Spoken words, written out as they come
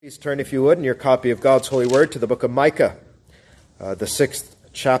Please turn, if you would, in your copy of God's Holy Word to the book of Micah, the 6th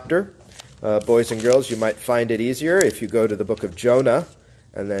chapter. Boys and girls, you might find it easier if you go to the book of Jonah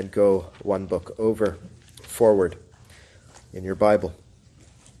and then go one book forward in your Bible.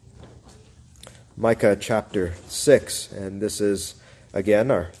 Micah chapter 6, and this is, again,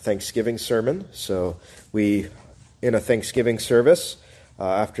 our Thanksgiving sermon. So in a Thanksgiving service,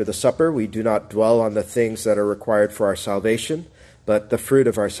 after the supper, we do not dwell on the things that are required for our salvation, but the fruit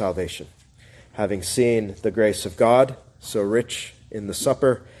of our salvation. Having seen the grace of God so rich in the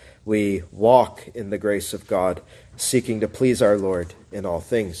supper, we walk in the grace of God, seeking to please our Lord in all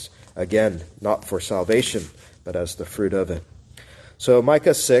things. Again, not for salvation, but as the fruit of it. So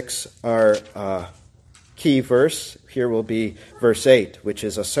Micah 6, our key verse here will be verse 8, which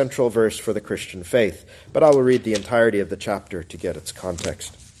is a central verse for the Christian faith. But I will read the entirety of the chapter to get its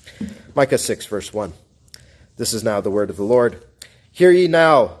context. Micah 6, verse 1. This is now the word of the Lord. Hear ye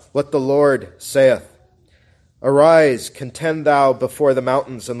now what the Lord saith. Arise, contend thou before the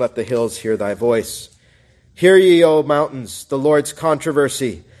mountains, and let the hills hear thy voice. Hear ye, O mountains, the Lord's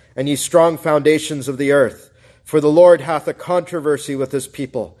controversy, and ye strong foundations of the earth. For the Lord hath a controversy with his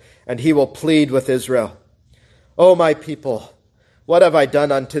people, and he will plead with Israel. O my people, what have I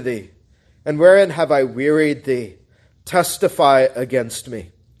done unto thee? And wherein have I wearied thee? Testify against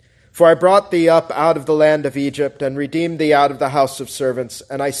me. For I brought thee up out of the land of Egypt, and redeemed thee out of the house of servants,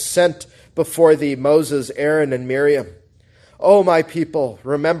 and I sent before thee Moses, Aaron, and Miriam. O my people,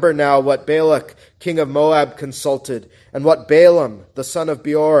 remember now what Balak, king of Moab, consulted, and what Balaam, the son of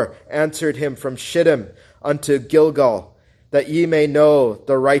Beor, answered him from Shittim unto Gilgal, that ye may know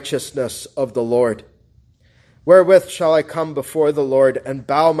the righteousness of the Lord. Wherewith shall I come before the Lord, and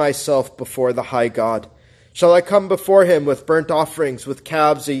bow myself before the high God? Shall I come before him with burnt offerings, with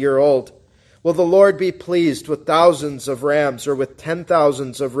calves a year old? Will the Lord be pleased with thousands of rams, or with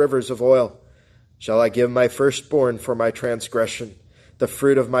 10,000s of rivers of oil? Shall I give my firstborn for my transgression, the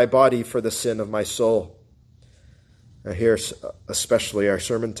fruit of my body for the sin of my soul? Now here especially our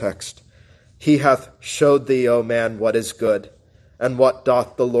sermon text. He hath showed thee, O man, what is good, and what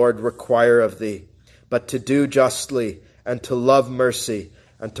doth the Lord require of thee, but to do justly, and to love mercy,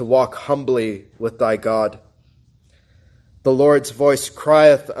 and to walk humbly with thy God. The Lord's voice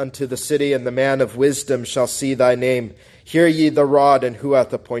crieth unto the city, and the man of wisdom shall see thy name. Hear ye the rod, and who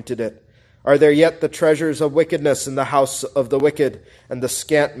hath appointed it? Are there yet the treasures of wickedness in the house of the wicked, and the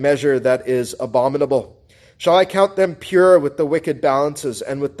scant measure that is abominable? Shall I count them pure with the wicked balances,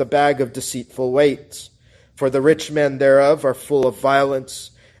 and with the bag of deceitful weights? For the rich men thereof are full of violence,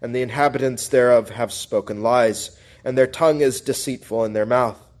 and the inhabitants thereof have spoken lies, and their tongue is deceitful in their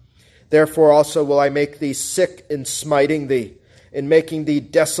mouth. Therefore also will I make thee sick in smiting thee, in making thee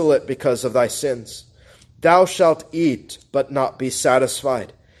desolate because of thy sins. Thou shalt eat, but not be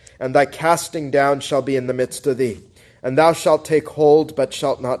satisfied, and thy casting down shall be in the midst of thee. And thou shalt take hold, but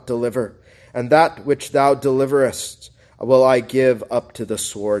shalt not deliver. And that which thou deliverest will I give up to the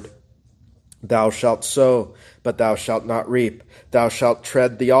sword. Thou shalt sow, but thou shalt not reap. Thou shalt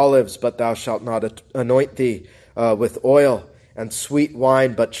tread the olives, but thou shalt not anoint thee with oil, and sweet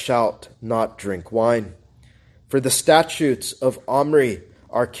wine, but shalt not drink wine. For the statutes of Omri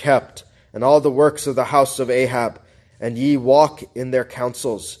are kept, and all the works of the house of Ahab, and ye walk in their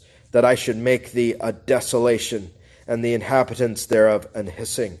counsels, that I should make thee a desolation, and the inhabitants thereof an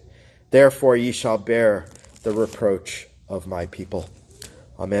hissing. Therefore ye shall bear the reproach of my people.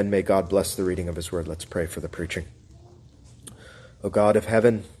 Amen. May God bless the reading of his word. Let's pray for the preaching. O God of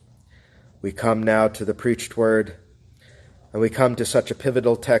heaven, we come now to the preached word, and we come to such a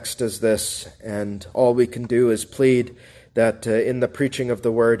pivotal text as this, and all we can do is plead that in the preaching of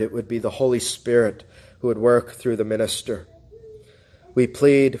the word, it would be the Holy Spirit who would work through the minister. We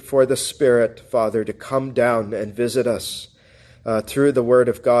plead for the Spirit, Father, to come down and visit us through the word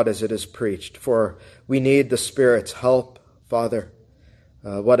of God as it is preached, for we need the Spirit's help, Father.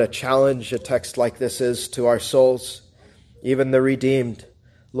 What a challenge a text like this is to our souls, even the redeemed.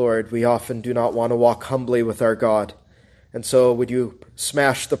 Lord, we often do not want to walk humbly with our God. And so would you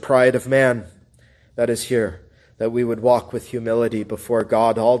smash the pride of man that is here, that we would walk with humility before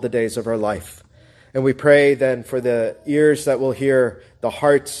God all the days of our life. And we pray then for the ears that will hear, the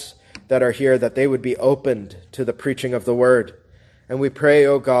hearts that are here, that they would be opened to the preaching of the word. And we pray,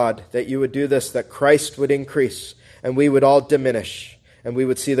 O God, that you would do this, that Christ would increase, and we would all diminish, and we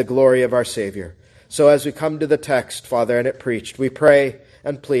would see the glory of our Savior. So as we come to the text, Father, and it preached, we pray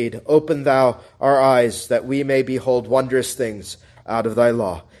and plead, open thou our eyes, that we may behold wondrous things out of thy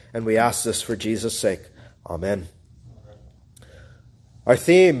law. And we ask this for Jesus' sake. Amen. Our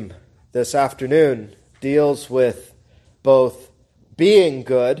theme this afternoon deals with both being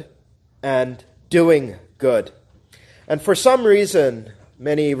good and doing good. And for some reason,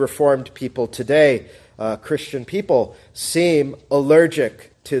 many Reformed people today, Christian people, seem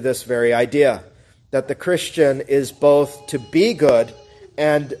allergic to this very idea, that the Christian is both to be good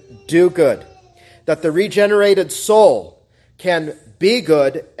and do good, that the regenerated soul can be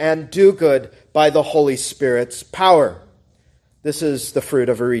good and do good by the Holy Spirit's power. This is the fruit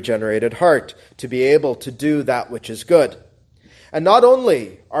of a regenerated heart, to be able to do that which is good. And not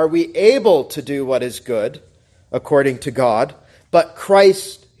only are we able to do what is good, according to God, but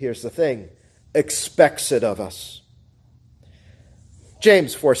Christ, here's the thing, expects it of us.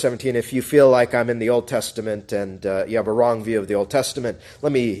 James 4:17, if you feel like I'm in the Old Testament and you have a wrong view of the Old Testament,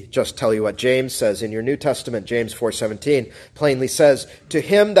 let me just tell you what James says in your New Testament. James 4:17 plainly says, "To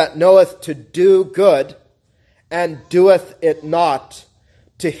him that knoweth to do good and doeth it not,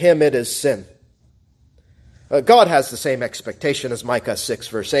 to him it is sin." God has the same expectation as Micah 6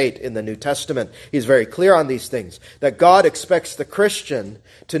 verse 8 in the New Testament. He's very clear on these things, that God expects the Christian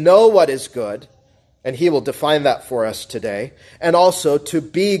to know what is good, and he will define that for us today, and also to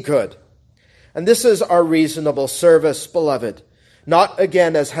be good. And this is our reasonable service, beloved. Not,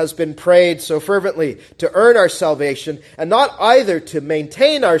 again, as has been prayed so fervently, to earn our salvation, and not either to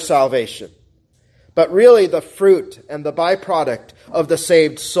maintain our salvation, but really the fruit and the byproduct of the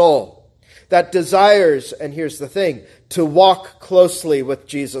saved soul that desires, and here's the thing, to walk closely with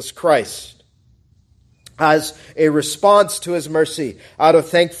Jesus Christ as a response to his mercy, out of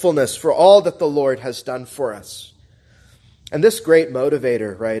thankfulness for all that the Lord has done for us. And this great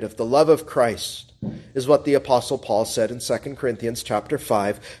motivator, right, of the love of Christ is what the Apostle Paul said in 2 Corinthians chapter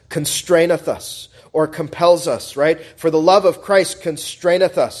 5, constraineth us, or compels us, right? For the love of Christ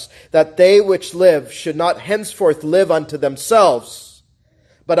constraineth us, that they which live should not henceforth live unto themselves,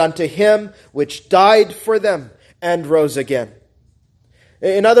 but unto him which died for them and rose again.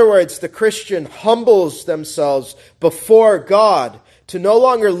 In other words, the Christian humbles themselves before God to no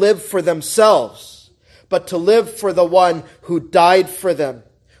longer live for themselves, but to live for the one who died for them,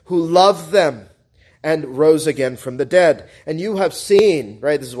 who loved them, and rose again from the dead. And you have seen,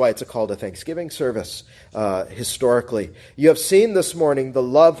 right, this is why it's called a Thanksgiving service historically. You have seen this morning the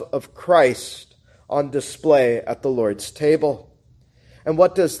love of Christ on display at the Lord's table. And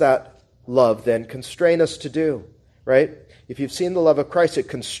what does that love then constrain us to do, right? If you've seen the love of Christ, it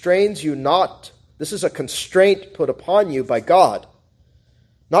constrains you not. This is a constraint put upon you by God,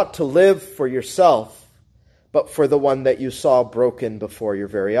 not to live for yourself, but for the one that you saw broken before your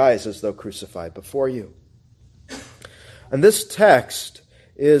very eyes, as though crucified before you. And this text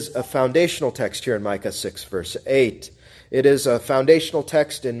is a foundational text here in Micah 6, verse 8. It is a foundational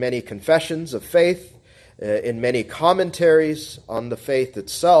text in many confessions of faith, in many commentaries on the faith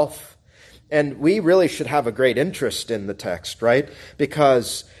itself. And we really should have a great interest in the text, right?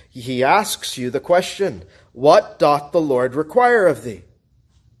 Because he asks you the question, what doth the Lord require of thee?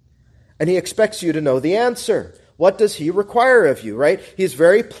 And he expects you to know the answer. What does he require of you, right? He's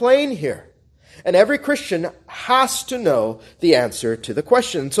very plain here. And every Christian has to know the answer to the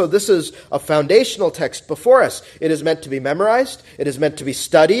question. So this is a foundational text before us. It is meant to be memorized. It is meant to be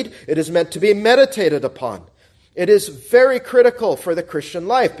studied. It is meant to be meditated upon. It is very critical for the Christian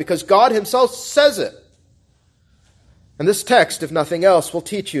life because God himself says it. And this text, if nothing else, will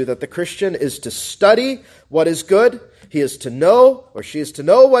teach you that the Christian is to study what is good. He is to know, or she is to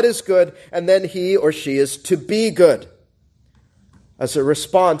know what is good, and then he or she is to be good. As a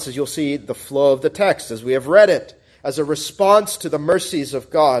response, as you'll see the flow of the text, as we have read it, as a response to the mercies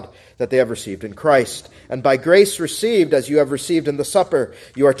of God that they have received in Christ. And by grace received, as you have received in the supper,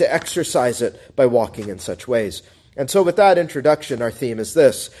 you are to exercise it by walking in such ways. And so with that introduction, our theme is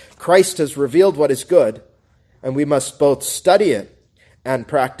this. Christ has revealed what is good, and we must both study it and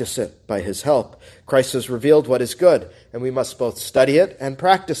practice it by his help. Christ has revealed what is good, and we must both study it and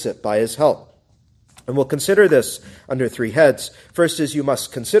practice it by his help. And we'll consider this under three heads. First is you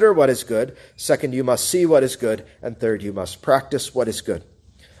must consider what is good. Second, you must see what is good. And third, you must practice what is good.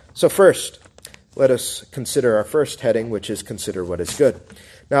 So first, let us consider our first heading, which is consider what is good.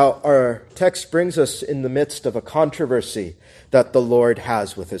 Now, our text brings us in the midst of a controversy that the Lord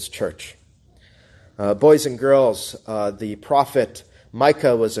has with his church. Boys and girls, the prophet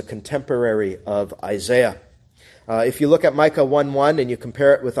Micah was a contemporary of Isaiah. If you look at Micah 1:1 and you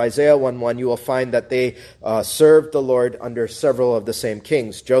compare it with Isaiah 1:1, you will find that they served the Lord under several of the same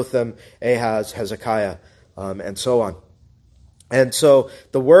kings, Jotham, Ahaz, Hezekiah, and so on. And so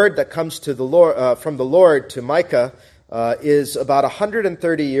the word that comes to the Lord, from the Lord to Micah is about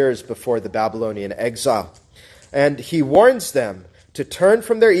 130 years before the Babylonian exile. And he warns them to turn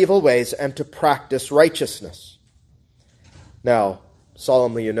from their evil ways and to practice righteousness. Now,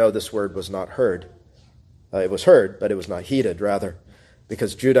 solemnly you know this word was not heard. It was heard, but it was not heeded, rather,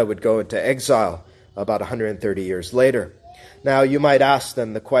 because Judah would go into exile about 130 years later. Now, you might ask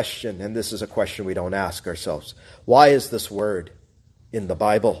then the question, and this is a question we don't ask ourselves, why is this word in the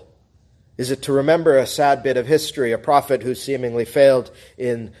Bible? Is it to remember a sad bit of history, a prophet who seemingly failed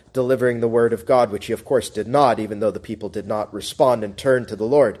in delivering the word of God, which he of course did not, even though the people did not respond and turn to the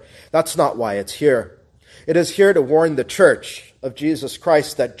Lord? That's not why it's here. It is here to warn the church of Jesus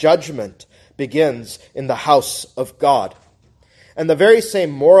Christ that judgment begins in the house of God. And the very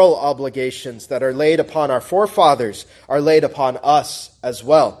same moral obligations that are laid upon our forefathers are laid upon us as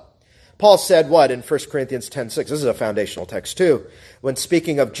well. Paul said what in 1 Corinthians 10:6? This is a foundational text too. When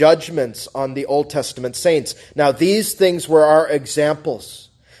speaking of judgments on the Old Testament saints, now these things were our examples,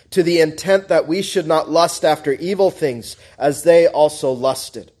 to the intent that we should not lust after evil things as they also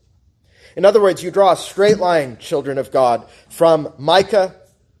lusted. In other words, you draw a straight line, children of God, from Micah,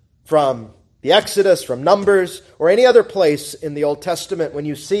 from the Exodus, from Numbers, or any other place in the Old Testament when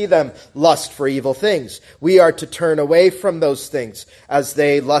you see them lust for evil things. We are to turn away from those things as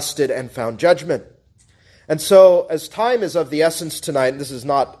they lusted and found judgment. And so, as time is of the essence tonight,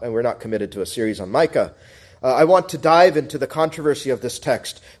 and we're not committed to a series on Micah, I want to dive into the controversy of this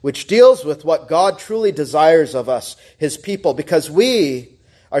text, which deals with what God truly desires of us, his people, because we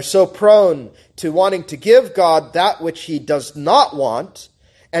are so prone to wanting to give God that which he does not want,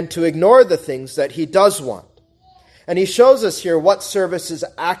 and to ignore the things that he does want. And he shows us here what service is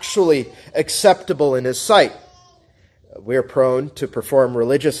actually acceptable in his sight. We're prone to perform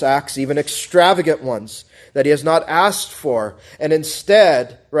religious acts, even extravagant ones, that he has not asked for, and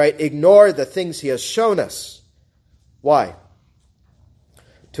instead, ignore the things he has shown us. Why?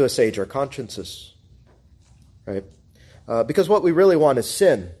 To assuage our consciences, because what we really want is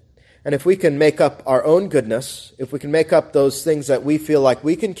sin. And if we can make up our own goodness, if we can make up those things that we feel like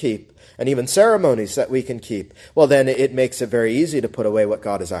we can keep, and even ceremonies that we can keep, well, then it makes it very easy to put away what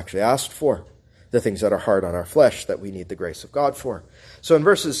God has actually asked for, the things that are hard on our flesh that we need the grace of God for. So in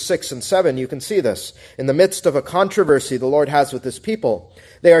verses 6 and 7, you can see this. In the midst of a controversy the Lord has with his people,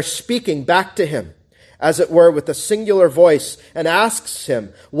 they are speaking back to him, as it were, with a singular voice, and asks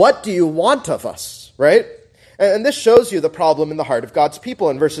him, what do you want of us? Right? And this shows you the problem in the heart of God's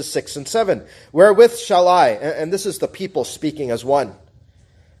people in verses 6 and 7. Wherewith shall I, and this is the people speaking as one,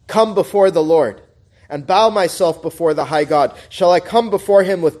 come before the Lord and bow myself before the high God? Shall I come before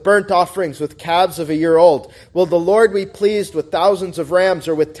him with burnt offerings, with calves of a year old? Will the Lord be pleased with thousands of rams,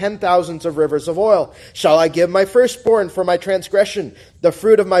 or with 10,000s of rivers of oil? Shall I give my firstborn for my transgression, the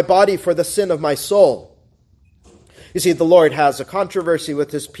fruit of my body for the sin of my soul? You see, the Lord has a controversy with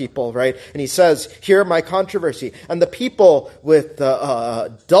his people, right? And he says, hear my controversy. And the people with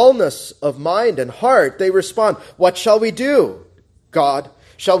dullness of mind and heart, they respond, what shall we do, God?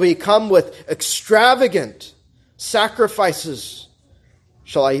 Shall we come with extravagant sacrifices?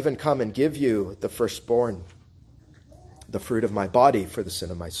 Shall I even come and give you the firstborn, the fruit of my body for the sin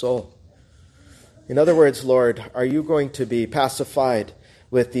of my soul? In other words, Lord, are you going to be pacified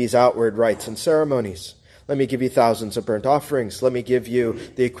with these outward rites and ceremonies? Let me give you thousands of burnt offerings. Let me give you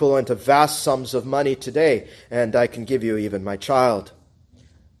the equivalent of vast sums of money today, and I can give you even my child.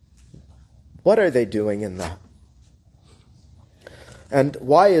 What are they doing in that? And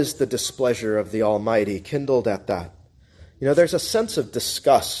why is the displeasure of the Almighty kindled at that? There's a sense of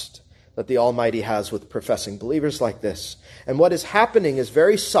disgust that the Almighty has with professing believers like this. And what is happening is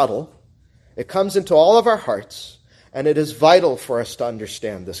very subtle. It comes into all of our hearts, and it is vital for us to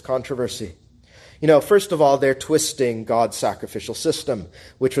understand this controversy. First of all, they're twisting God's sacrificial system,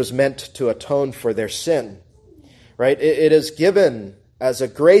 which was meant to atone for their sin, right? It is given as a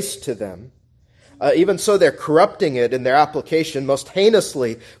grace to them. Even so, they're corrupting it in their application most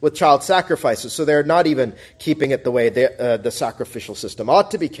heinously with child sacrifices. So they're not even keeping it the way the sacrificial system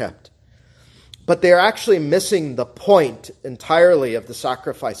ought to be kept. But they're actually missing the point entirely of the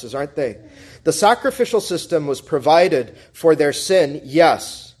sacrifices, aren't they? The sacrificial system was provided for their sin,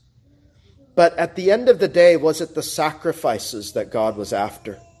 yes. But at the end of the day, was it the sacrifices that God was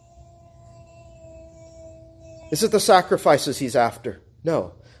after? Is it the sacrifices he's after?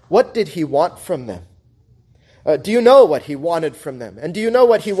 No. What did he want from them? Do you know what he wanted from them? And do you know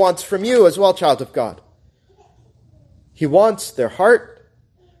what he wants from you as well, child of God? He wants their heart,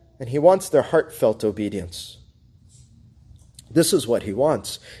 and he wants their heartfelt obedience. This is what he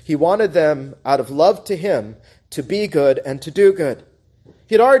wants. He wanted them, out of love to him, to be good and to do good.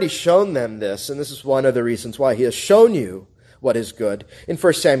 He had already shown them this, and this is one of the reasons why. He has shown you what is good in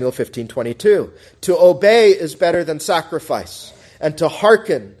 1 Samuel 15:22. To obey is better than sacrifice, and to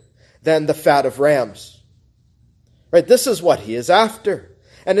hearken than the fat of rams. Right? This is what he is after.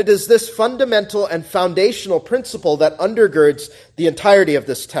 And it is this fundamental and foundational principle that undergirds the entirety of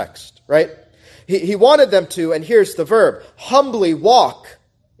this text, right? He wanted them to, and here's the verb, humbly walk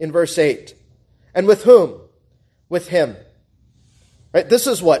in verse 8. And with whom? With him. Right? This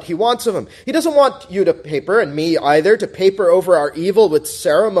is what he wants of them. He doesn't want you to paper, and me either, to paper over our evil with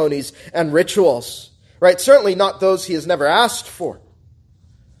ceremonies and rituals. Right? Certainly not those he has never asked for.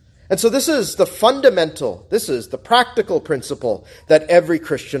 And so this is the fundamental, this is the practical principle that every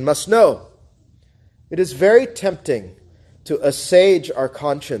Christian must know. It is very tempting to assuage our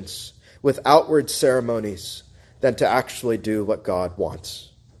conscience with outward ceremonies than to actually do what God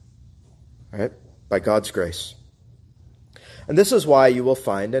wants. Right? By God's grace. And this is why you will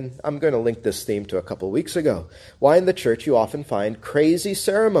find, and I'm going to link this theme to a couple of weeks ago, why in the church you often find crazy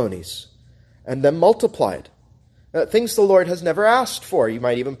ceremonies and then multiplied. Things the Lord has never asked for. You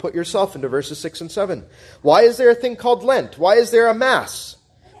might even put yourself into verses 6 and 7. Why is there a thing called Lent? Why is there a Mass?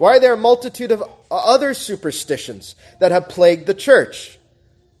 Why are there a multitude of other superstitions that have plagued the church?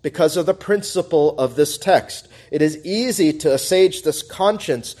 Because of the principle of this text. It is easy to assuage this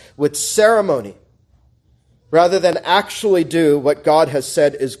conscience with ceremony rather than actually do what God has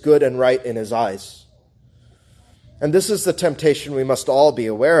said is good and right in his eyes. And this is the temptation we must all be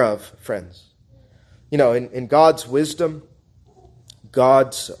aware of, friends. You know, in God's wisdom,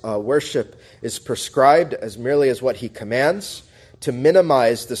 God's worship is prescribed as merely as what he commands to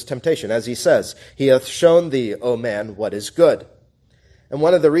minimize this temptation. As he says, he hath shown thee, O man, what is good. And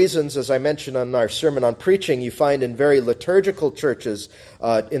one of the reasons, as I mentioned on our sermon on preaching, you find in very liturgical churches,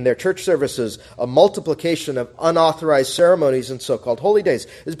 in their church services, a multiplication of unauthorized ceremonies and so-called holy days,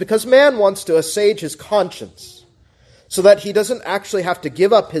 is because man wants to assuage his conscience so that he doesn't actually have to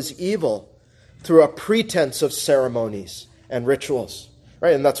give up his evil through a pretense of ceremonies and rituals.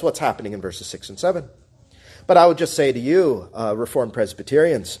 Right? And that's what's happening in verses 6 and 7. But I would just say to you, Reformed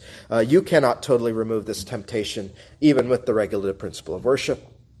Presbyterians, you cannot totally remove this temptation, even with the regulative principle of worship.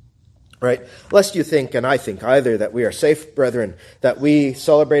 Right? Lest you think, and I think either, that we are safe, brethren, that we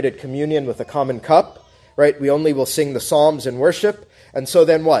celebrated communion with a common cup, right? We only will sing the Psalms in worship, and so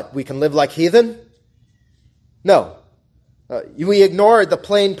then what? We can live like heathen? No. We ignored the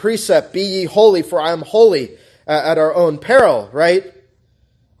plain precept, be ye holy, for I am holy, at our own peril, right?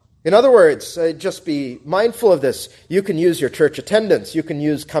 In other words, just be mindful of this. You can use your church attendance. You can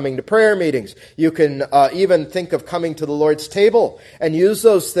use coming to prayer meetings. You can even think of coming to the Lord's table and use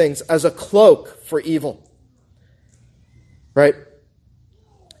those things as a cloak for evil. Right?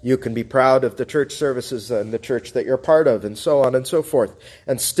 You can be proud of the church services and the church that you're part of and so on and so forth,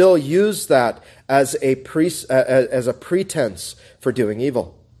 and still use that as a pretense for doing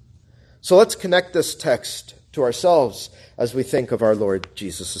evil. So let's connect this text to ourselves as we think of our Lord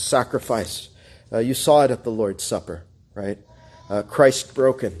Jesus' sacrifice. You saw it at the Lord's Supper, right? Christ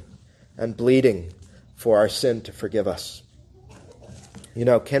broken and bleeding for our sin to forgive us. You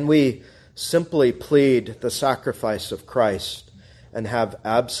know, can we simply plead the sacrifice of Christ and have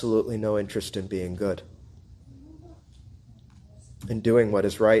absolutely no interest in being good, in doing what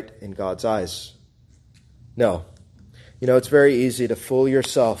is right in God's eyes? No. You know, it's very easy to fool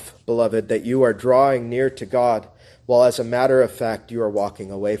yourself, beloved, that you are drawing near to God, while as a matter of fact, you are walking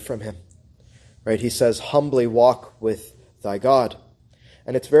away from him. Right? He says, humbly walk with thy God.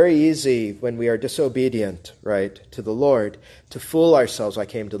 And it's very easy when we are disobedient, right, to the Lord, to fool ourselves. I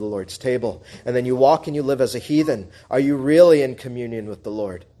came to the Lord's table. And then you walk and you live as a heathen. Are you really in communion with the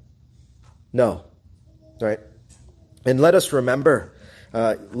Lord? No. Right? And let us remember,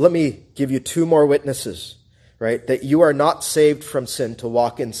 let me give you two more witnesses, right, that you are not saved from sin to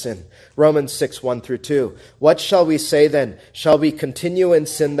walk in sin. Romans 6, 1 through 2. What shall we say then? Shall we continue in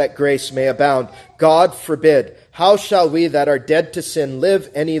sin that grace may abound? God forbid. How shall we that are dead to sin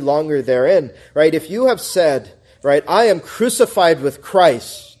live any longer therein? Right? If you have said, right, I am crucified with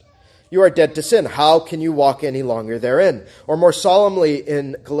Christ, you are dead to sin. How can you walk any longer therein? Or more solemnly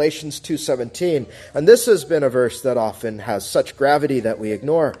in Galatians 2:17, and this has been a verse that often has such gravity that we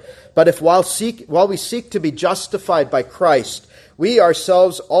ignore. But if while we seek to be justified by Christ, we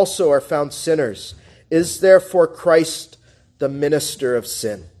ourselves also are found sinners, is therefore Christ the minister of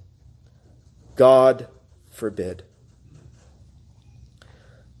sin? God forbid.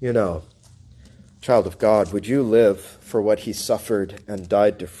 You know, child of God, would you live for what he suffered and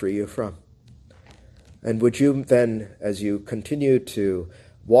died to free you from? And would you then, as you continue to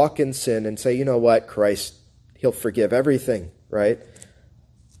walk in sin and say, you know what, Christ, he'll forgive everything, right?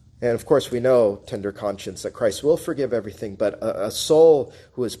 And of course we know, tender conscience, that Christ will forgive everything, but a soul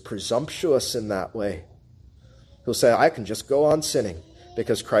who is presumptuous in that way, who'll say, I can just go on sinning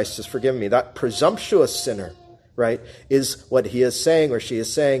because Christ has forgiven me, that presumptuous sinner, right, is what he is saying, or she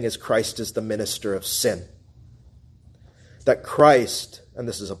is saying, is Christ is the minister of sin. That Christ, and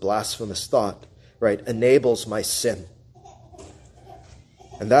this is a blasphemous thought, right, enables my sin.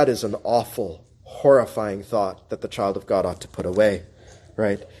 And that is an awful, horrifying thought that the child of God ought to put away,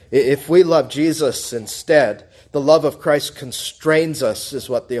 right? If we love Jesus instead, the love of Christ constrains us, is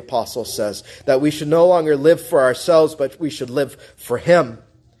what the apostle says, that we should no longer live for ourselves, but we should live for him.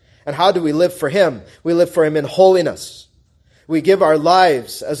 And how do we live for him? We live for him in holiness. We give our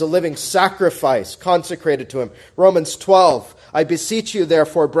lives as a living sacrifice consecrated to him. Romans 12, I beseech you,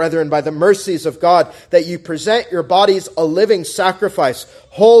 therefore, brethren, by the mercies of God, that you present your bodies a living sacrifice,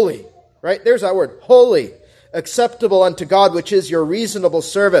 holy, right? There's that word, holy, acceptable unto God, which is your reasonable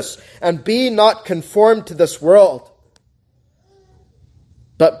service. And be not conformed to this world,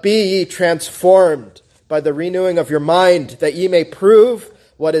 but be ye transformed by the renewing of your mind, that ye may prove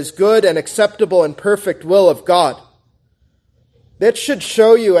what is good and acceptable and perfect will of God. That should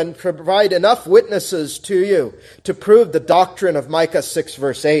show you and provide enough witnesses to you to prove the doctrine of Micah 6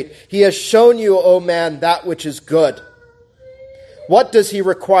 verse 8. He has shown you, O man, that which is good. What does he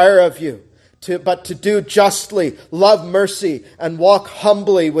require of you? But to do justly, love mercy, and walk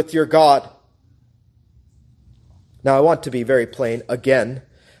humbly with your God. Now I want to be very plain again.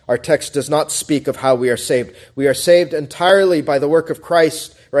 Our text does not speak of how we are saved. We are saved entirely by the work of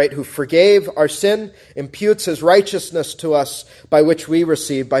Christ, right, who forgave our sin, imputes his righteousness to us, by which we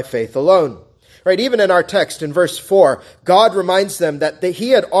receive by faith alone. Right, even in our text in verse 4, God reminds them that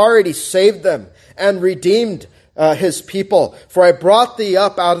he had already saved them and redeemed his people. For I brought thee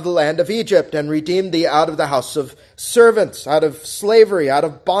up out of the land of Egypt and redeemed thee out of the house of servants, out of slavery, out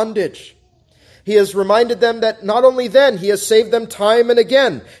of bondage. He has reminded them that not only then, he has saved them time and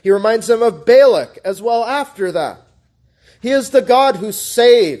again. He reminds them of Balak as well after that. He is the God who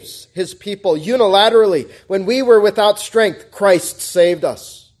saves his people unilaterally. When we were without strength, Christ saved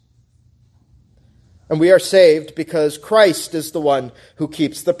us. And we are saved because Christ is the one who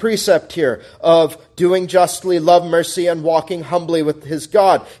keeps the precept here of doing justly, love mercy, and walking humbly with his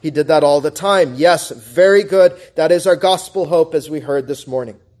God. He did that all the time. Yes, very good. That is our gospel hope, as we heard this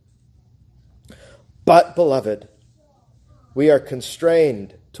morning. But, beloved, we are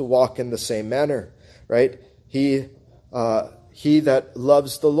constrained to walk in the same manner, right? He that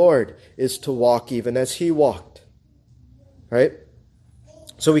loves the Lord is to walk even as he walked, right?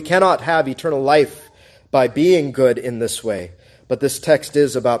 So we cannot have eternal life by being good in this way. But this text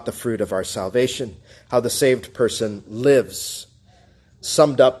is about the fruit of our salvation, how the saved person lives,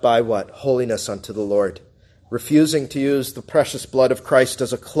 summed up by what? Holiness unto the Lord. Refusing to use the precious blood of Christ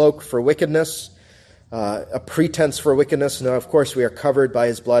as a cloak for wickedness, a pretense for wickedness. Now, of course, we are covered by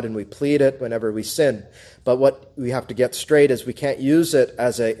his blood and we plead it whenever we sin. But what we have to get straight is we can't use it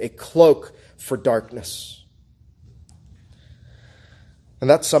as a cloak for darkness. And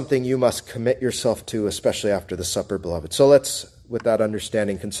that's something you must commit yourself to, especially after the supper, beloved. So let's, with that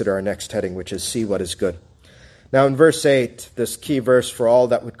understanding, consider our next heading, which is see what is good. Now in verse 8, this key verse for all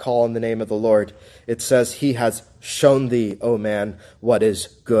that would call on the name of the Lord, it says, he has shown thee, O man, what is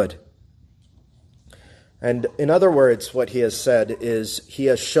good. And in other words, what he has said is, he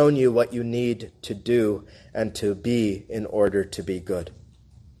has shown you what you need to do and to be in order to be good.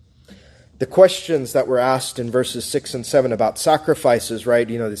 The questions that were asked in verses 6 and 7 about sacrifices, right?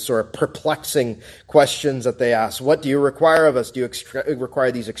 You know, these sort of perplexing questions that they ask. What do you require of us? Do you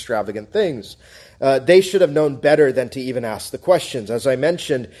require these extravagant things? They should have known better than to even ask the questions. As I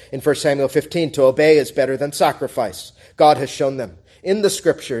mentioned in 1 Samuel 15, to obey is better than sacrifice. God has shown them in the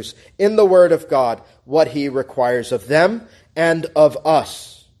scriptures, in the word of God, what he requires of them and of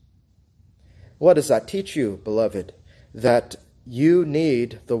us. What does that teach you, beloved? That you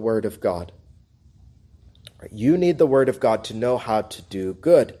need the word of God. You need the word of God to know how to do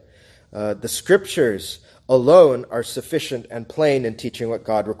good. The scriptures alone are sufficient and plain in teaching what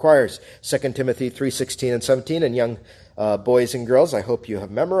God requires. 2 Timothy 3:16 and 17, and young boys and girls, I hope you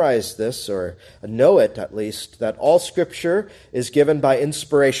have memorized this or know it at least, that all scripture is given by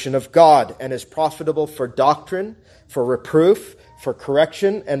inspiration of God and is profitable for doctrine, for reproof, for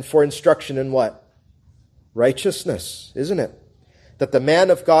correction, and for instruction in what? Righteousness, isn't it? That the man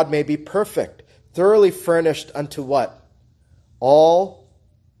of God may be perfect, thoroughly furnished unto what? All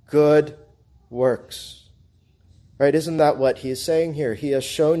good works. Right? Isn't that what he is saying here? He has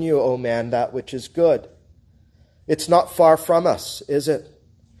shown you, O man, that which is good. It's not far from us, is it?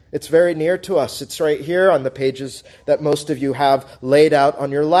 It's very near to us. It's right here on the pages that most of you have laid out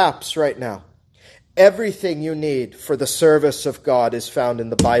on your laps right now. Everything you need for the service of God is found in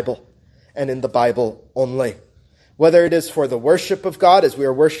the Bible, and in the Bible only. whether it is for the worship of God as we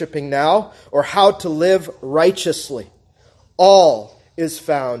are worshiping now, or how to live righteously. All is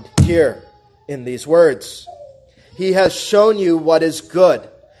found here in these words. He has shown you what is good.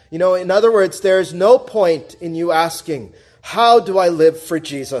 In other words, there is no point in you asking, how do I live for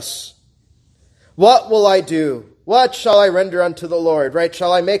Jesus? What will I do? What shall I render unto the Lord? Right?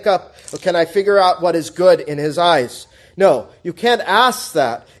 Shall I make up, or can I figure out what is good in his eyes? No, you can't ask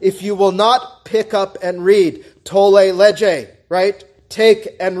that if you will not pick up and read. Tolle lege, right? Take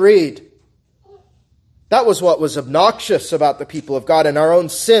and read. That was what was obnoxious about the people of God and our own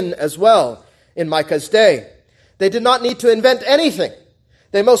sin as well in Micah's day. They did not need to invent anything.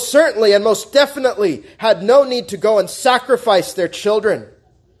 They most certainly and most definitely had no need to go and sacrifice their children,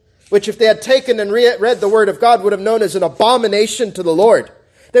 which if they had taken and read the word of God would have known as an abomination to the Lord.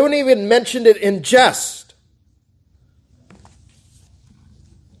 They wouldn't even mention it in jest.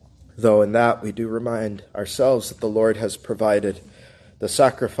 Though in that we do remind ourselves that the Lord has provided the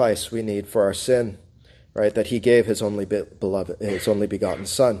sacrifice we need for our sin, right? That he gave his only begotten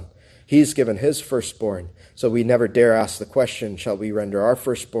Son. He's given his firstborn. So we never dare ask the question, shall we render our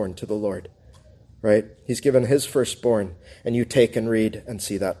firstborn to the Lord? Right? He's given his firstborn, and you take and read and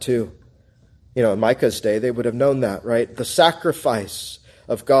see that too. In Micah's day, they would have known that, right? The sacrifice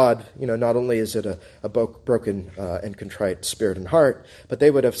of God, not only is it a broken and contrite spirit and heart, but they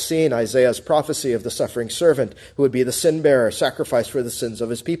would have seen Isaiah's prophecy of the suffering servant who would be the sin bearer, sacrifice for the sins of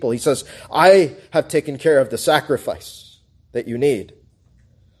his people. He says, I have taken care of the sacrifice that you need.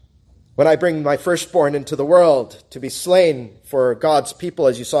 When I bring my firstborn into the world to be slain for God's people,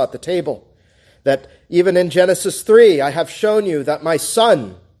 as you saw at the table, that even in Genesis 3, I have shown you that my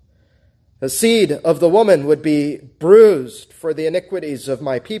son, the seed of the woman, would be bruised for the iniquities of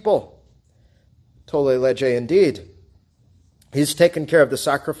my people. Tolle lege indeed. He's taken care of the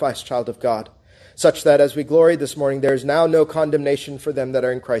sacrifice, child of God, such that as we gloried this morning, there is now no condemnation for them that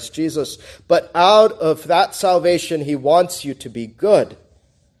are in Christ Jesus. But out of that salvation, he wants you to be good.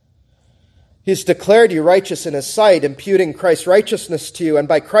 He's declared you righteous in his sight, imputing Christ's righteousness to you, and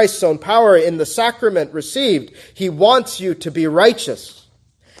by Christ's own power in the sacrament received, he wants you to be righteous.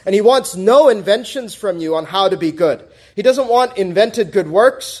 And he wants no inventions from you on how to be good. He doesn't want invented good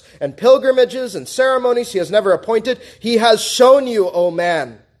works and pilgrimages and ceremonies he has never appointed. He has shown you, O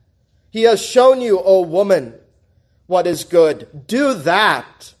man. He has shown you, O woman, what is good. Do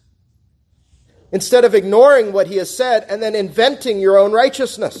that. Instead of ignoring what he has said and then inventing your own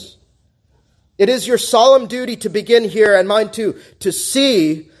righteousness. It is your solemn duty to begin here, and mine too, to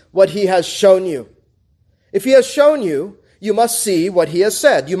see what he has shown you. If he has shown you, you must see what he has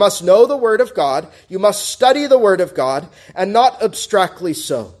said. You must know the word of God. You must study the word of God, and not abstractly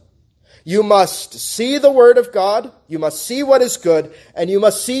so. You must see the word of God. You must see what is good, and you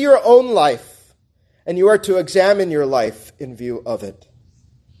must see your own life. And you are to examine your life in view of it.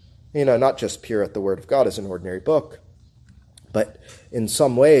 Not just peer at the word of God as an ordinary book. But in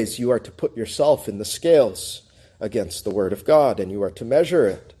some ways, you are to put yourself in the scales against the word of God, and you are to measure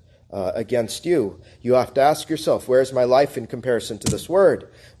it against you. You have to ask yourself, where is my life in comparison to this word?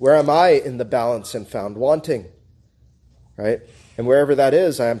 Where am I in the balance and found wanting? Right? And wherever that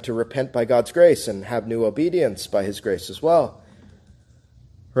is, I am to repent by God's grace and have new obedience by his grace as well.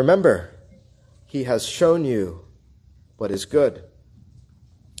 Remember, he has shown you what is good.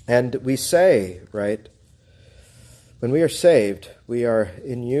 And we say, right, when we are saved, we are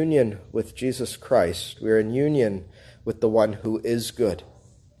in union with Jesus Christ. We are in union with the one who is good,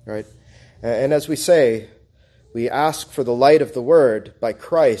 right? And as we say, we ask for the light of the word by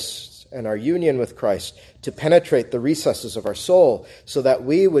Christ and our union with Christ to penetrate the recesses of our soul so that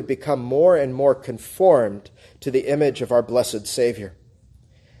we would become more and more conformed to the image of our blessed Savior.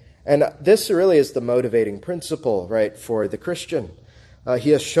 And this really is the motivating principle, right, for the Christian.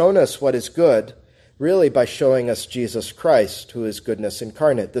 He has shown us what is good, really by showing us Jesus Christ, who is goodness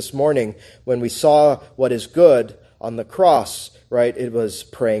incarnate. This morning, when we saw what is good on the cross, right, it was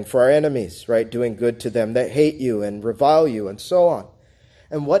praying for our enemies, right, doing good to them that hate you and revile you and so on.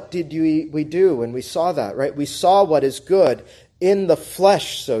 And what did we do when we saw that, right? We saw what is good in the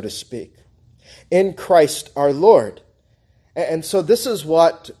flesh, so to speak, in Christ our Lord. And so this is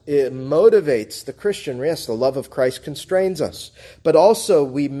what motivates the Christian. Yes, the love of Christ constrains us. But also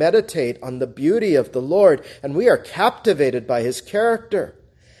we meditate on the beauty of the Lord, and we are captivated by his character.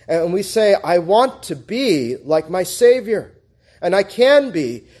 And we say, I want to be like my Savior. And I can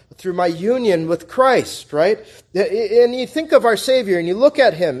be through my union with Christ, right? And you think of our Savior and you look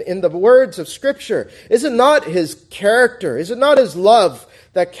at him in the words of Scripture. Is it not his character? Is it not his love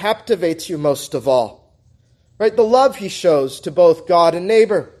that captivates you most of all? Right? The love he shows to both God and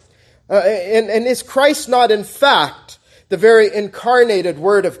neighbor. And is Christ not, in fact, the very incarnated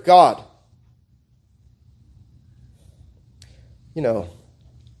Word of God? You know,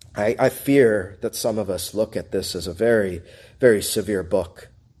 I fear that some of us look at this as a very, very severe book,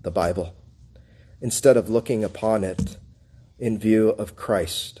 the Bible, instead of looking upon it in view of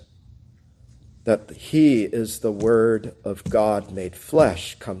Christ, that he is the Word of God made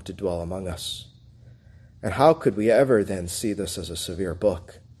flesh come to dwell among us. And how could we ever then see this as a severe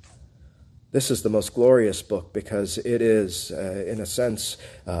book? This is the most glorious book because it is, in a sense,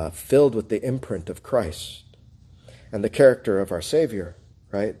 filled with the imprint of Christ and the character of our Savior,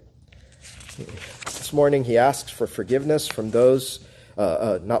 right? This morning he asks for forgiveness from those,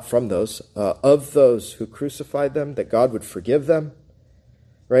 not from those, of those who crucified them, that God would forgive them,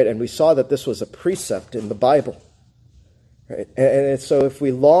 right? And we saw that this was a precept in the Bible, right? And so if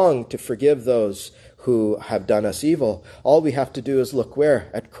we long to forgive those who have done us evil, all we have to do is look where?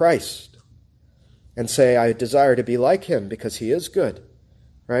 At Christ. And say, I desire to be like him because he is good,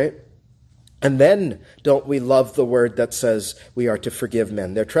 right? And then don't we love the word that says we are to forgive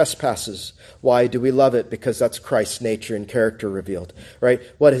men their trespasses? Why do we love it? Because that's Christ's nature and character revealed, right?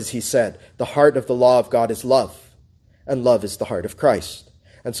 What has he said? The heart of the law of God is love, and love is the heart of Christ.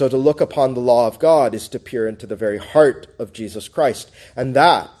 And so to look upon the law of God is to peer into the very heart of Jesus Christ. And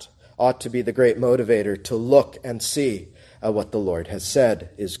that ought to be the great motivator to look and see what the Lord has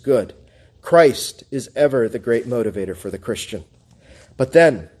said is good. Christ is ever the great motivator for the Christian. But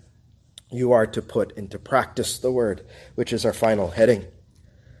then you are to put into practice the word, which is our final heading.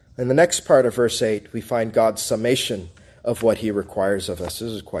 In the next part of verse 8, we find God's summation of what he requires of us.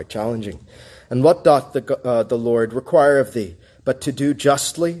 This is quite challenging. And what doth the Lord require of thee, but to do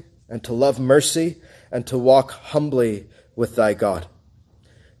justly, and to love mercy, and to walk humbly with thy God?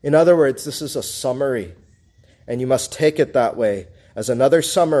 In other words, this is a summary, and you must take it that way, as another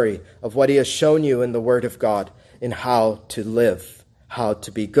summary of what he has shown you in the Word of God, in how to live, how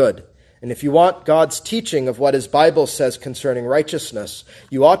to be good. And if you want God's teaching of what his Bible says concerning righteousness,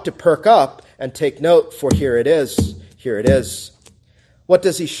 you ought to perk up and take note, for here it is. Here it is. What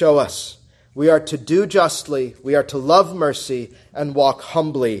does he show us? We are to do justly, we are to love mercy, and walk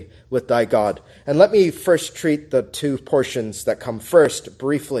humbly with thy God. And let me first treat the two portions that come first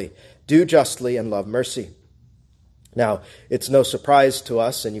briefly. Do justly and love mercy. Now, it's no surprise to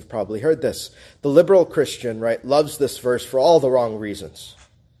us, and you've probably heard this. The liberal Christian, right, loves this verse for all the wrong reasons.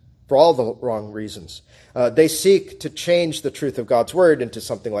 For all the wrong reasons. They seek to change the truth of God's word into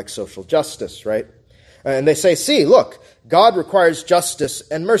something like social justice, right? And they say, see, look, God requires justice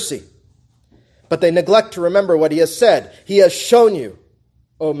and mercy. But they neglect to remember what he has said. He has shown you,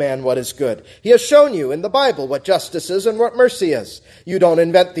 oh man, what is good. He has shown you in the Bible what justice is and what mercy is. You don't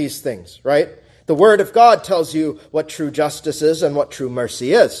invent these things, right? The word of God tells you what true justice is and what true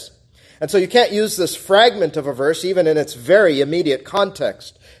mercy is. And so you can't use this fragment of a verse, even in its very immediate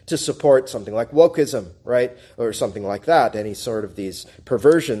context, to support something like wokeism, right? Or something like that, any sort of these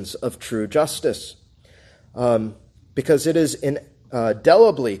perversions of true justice. Because it is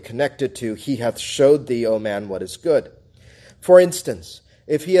indelibly connected to, he hath showed thee, O man, what is good. For instance,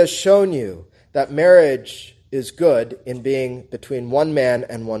 if he has shown you that marriage is good in being between one man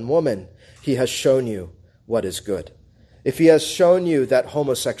and one woman, he has shown you what is good. If he has shown you that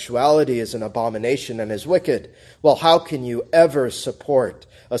homosexuality is an abomination and is wicked, well, how can you ever support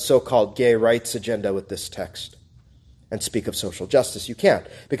a so-called gay rights agenda with this text and speak of social justice? You can't,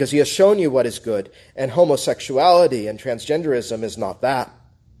 because he has shown you what is good, and homosexuality and transgenderism is not that.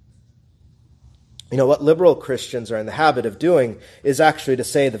 You know, what liberal Christians are in the habit of doing is actually to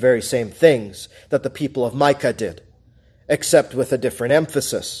say the very same things that the people of Micah did, except with a different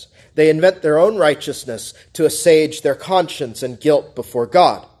emphasis. They invent their own righteousness to assuage their conscience and guilt before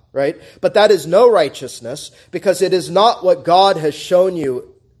God, right? But that is no righteousness, because it is not what God has shown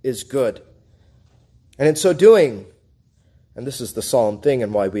you is good. And in so doing, and this is the solemn thing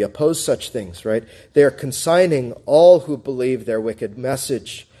and why we oppose such things, right? They are consigning all who believe their wicked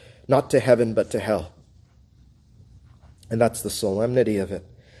message, not to heaven, but to hell. And that's the solemnity of it.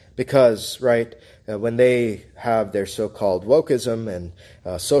 Because, right, when they have their so-called wokeism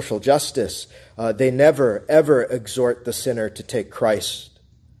and social justice, they never, ever exhort the sinner to take Christ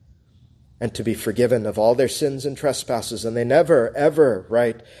and to be forgiven of all their sins and trespasses. And they never, ever,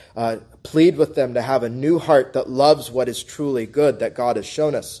 right, plead with them to have a new heart that loves what is truly good that God has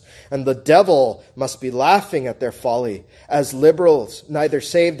shown us. And the devil must be laughing at their folly, as liberals neither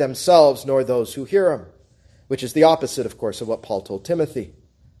save themselves nor those who hear them, which is the opposite, of course, of what Paul told Timothy.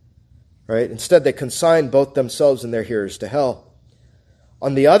 Right? Instead, they consign both themselves and their hearers to hell.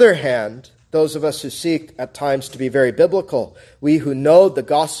 On the other hand, those of us who seek at times to be very biblical, we who know the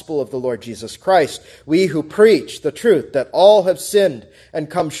gospel of the Lord Jesus Christ, we who preach the truth that all have sinned and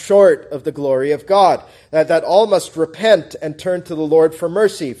come short of the glory of God, that all must repent and turn to the Lord for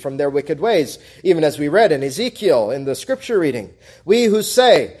mercy from their wicked ways, even as we read in Ezekiel in the scripture reading. We who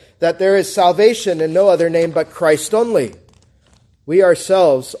say that there is salvation in no other name but Christ only. We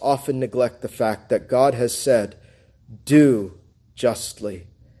ourselves often neglect the fact that God has said, do justly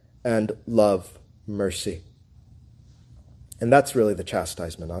and love mercy. And that's really the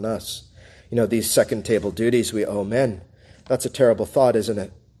chastisement on us. These second table duties we owe men. That's a terrible thought, isn't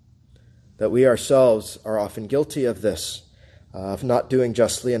it? That we ourselves are often guilty of this, of not doing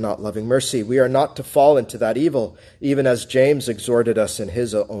justly and not loving mercy. We are not to fall into that evil, even as James exhorted us in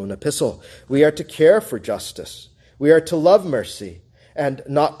his own epistle. We are to care for justice. We are to love mercy and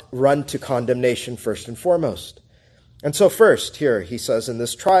not run to condemnation first and foremost. And so first, here he says in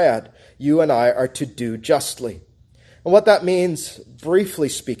this triad, you and I are to do justly. And what that means, briefly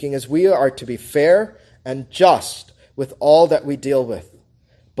speaking, is we are to be fair and just with all that we deal with,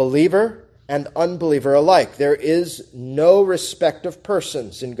 believer and unbeliever alike. There is no respect of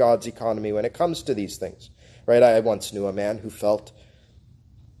persons in God's economy when it comes to these things. Right? I once knew a man who felt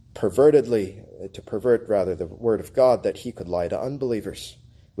to pervert the word of God, that he could lie to unbelievers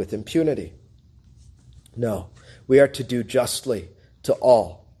with impunity. No, we are to do justly to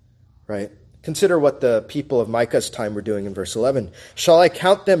all, right? Consider what the people of Micah's time were doing in verse 11. Shall I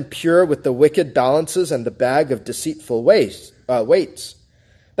count them pure with the wicked balances and the bag of deceitful weights?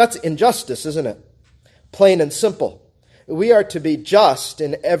 That's injustice, isn't it? Plain and simple. We are to be just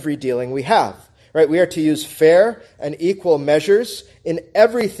in every dealing we have, right? We are to use fair and equal measures in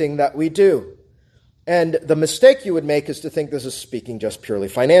everything that we do. And the mistake you would make is to think this is speaking just purely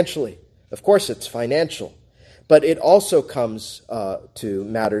financially. Of course it's financial, but it also comes to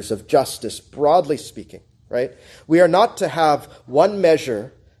matters of justice, broadly speaking, right? We are not to have one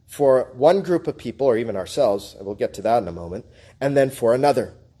measure for one group of people, or even ourselves, and we'll get to that in a moment, and then for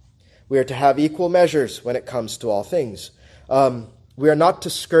another. We are to have equal measures when it comes to all things. We are not to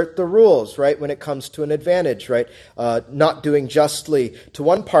skirt the rules, right, when it comes to an advantage, right? Not doing justly to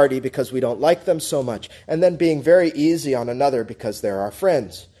one party because we don't like them so much, and then being very easy on another because they're our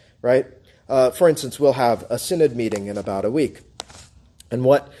friends, right? For instance, we'll have a synod meeting in about a week. And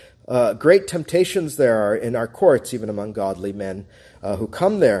what great temptations there are in our courts, even among godly men who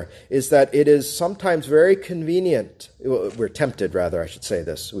come there, is that it is sometimes very convenient. We're tempted, rather, I should say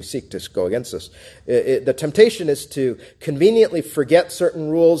this. We seek to go against this. The temptation is to conveniently forget certain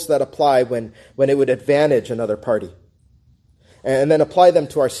rules that apply when it would advantage another party, and then apply them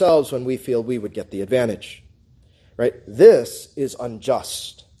to ourselves when we feel we would get the advantage. Right? This is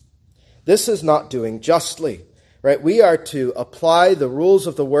unjust. This is not doing justly, right? We are to apply the rules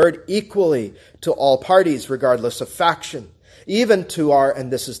of the word equally to all parties, regardless of faction, even to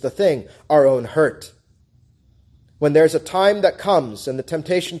and this is the thing, our own hurt. When there's a time that comes and the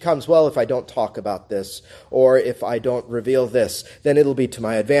temptation comes, well, if I don't talk about this, or if I don't reveal this, then it'll be to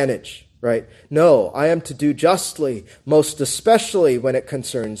my advantage, right? No, I am to do justly, most especially when it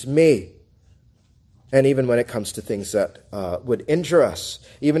concerns me. And even when it comes to things that would injure us,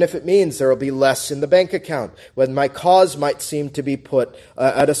 even if it means there will be less in the bank account, when my cause might seem to be put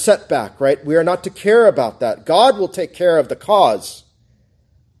at a setback, right? We are not to care about that. God will take care of the cause.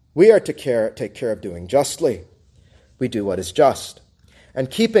 We are to take care of doing justly. We do what is just.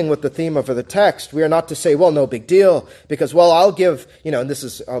 And keeping with the theme of the text, we are not to say, well, no big deal, because, well, I'll give, and this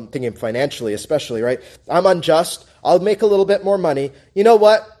is, I'm thinking financially especially, right? I'm unjust. I'll make a little bit more money. You know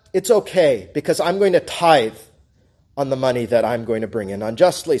what? It's okay, because I'm going to tithe on the money that I'm going to bring in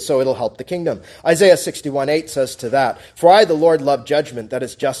unjustly, so it'll help the kingdom. Isaiah 61:8 says to that, for I, the Lord, love judgment, that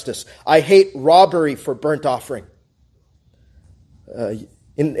is justice. I hate robbery for burnt offering.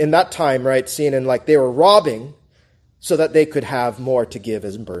 In that time, right, seen in like they were robbing so that they could have more to give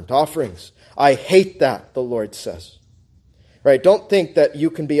as burnt offerings. I hate that, the Lord says. Right? Don't think that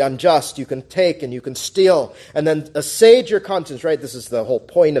you can be unjust, you can take and you can steal, and then assuage your conscience, right? This is the whole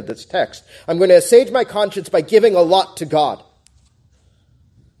point of this text. I'm going to assuage my conscience by giving a lot to God.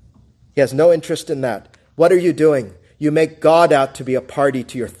 He has no interest in that. What are you doing? You make God out to be a party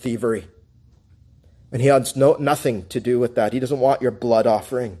to your thievery. And he has nothing to do with that. He doesn't want your blood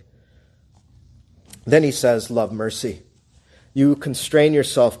offering. Then he says, love mercy. You constrain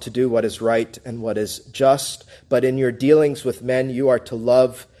yourself to do what is right and what is just, but in your dealings with men, you are to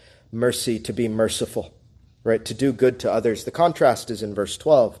love mercy, to be merciful, right? To do good to others. The contrast is in verse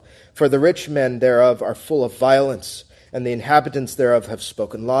 12. For the rich men thereof are full of violence, and the inhabitants thereof have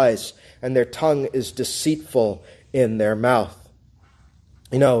spoken lies, and their tongue is deceitful in their mouth.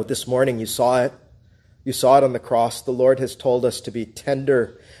 This morning you saw it. You saw it on the cross. The Lord has told us to be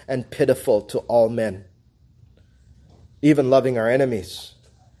tender and pitiful to all men, even loving our enemies.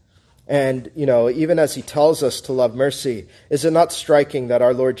 And, even as he tells us to love mercy, is it not striking that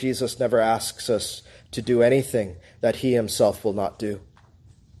our Lord Jesus never asks us to do anything that he himself will not do?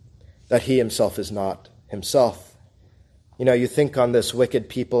 That he himself is not himself. You think on this wicked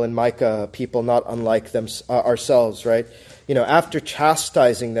people in Micah, people not unlike them ourselves, right? After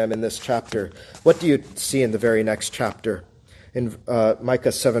chastising them in this chapter, what do you see in the very next chapter? In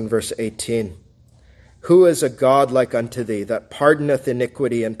Micah 7, verse 18. Who is a God like unto thee, that pardoneth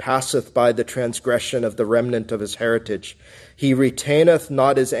iniquity, and passeth by the transgression of the remnant of his heritage? He retaineth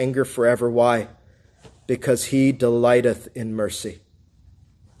not his anger forever. Why? Because he delighteth in mercy.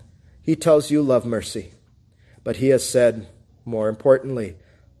 He tells you love mercy. But he has said, more importantly,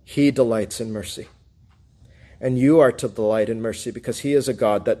 he delights in mercy. And you are to delight in mercy because he is a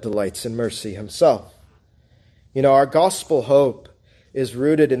God that delights in mercy himself. Our gospel hope is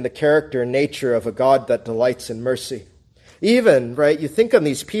rooted in the character and nature of a God that delights in mercy. Even, right, you think of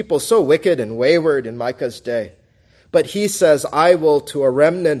these people so wicked and wayward in Micah's day. But he says, I will to a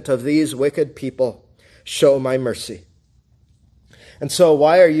remnant of these wicked people show my mercy. And so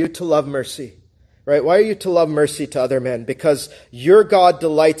why are you to love mercy? Right? Why are you to love mercy to other men? Because your God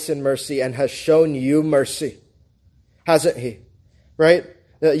delights in mercy and has shown you mercy. Hasn't he? Right?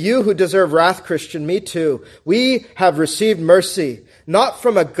 You who deserve wrath, Christian, me too. We have received mercy, not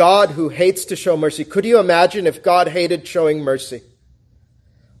from a God who hates to show mercy. Could you imagine if God hated showing mercy?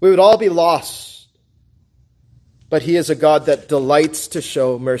 We would all be lost. But he is a God that delights to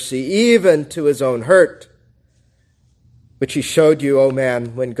show mercy, even to his own hurt, which he showed you, O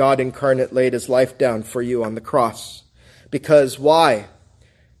man, when God incarnate laid his life down for you on the cross. Because why?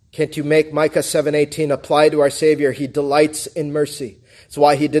 Can't you make Micah 7:18 apply to our Savior? He delights in mercy. It's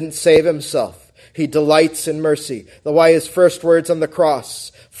why he didn't save himself. He delights in mercy. That's why his first words on the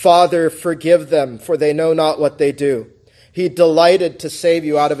cross, Father, forgive them, for they know not what they do. He delighted to save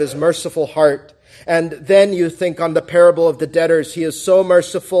you out of his merciful heart. And then you think on the parable of the debtors. He is so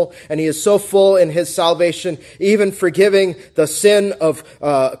merciful and he is so full in his salvation, even forgiving the sin of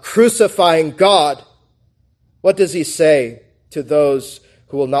crucifying God. What does he say to those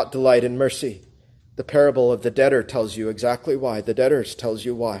who will not delight in mercy? The parable of the debtor tells you exactly why. The debtor tells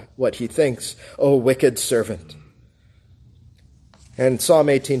you why, what he thinks. O wicked servant. And Psalm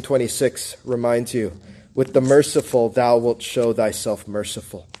 18:26 reminds you, with the merciful thou wilt show thyself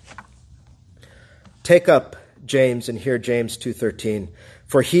merciful. Take up James and hear James 2:13.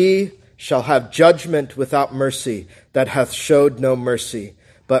 For he shall have judgment without mercy that hath showed no mercy,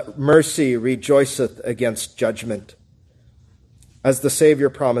 but mercy rejoiceth against judgment. As the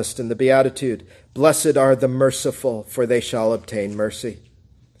Savior promised in the Beatitude, blessed are the merciful, for they shall obtain mercy.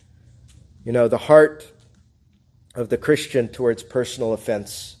 The heart of the Christian towards personal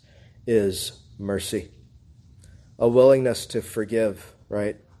offense is mercy. A willingness to forgive,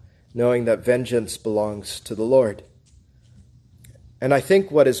 right? Knowing that vengeance belongs to the Lord. And I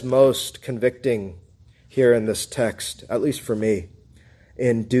think what is most convicting here in this text, at least for me,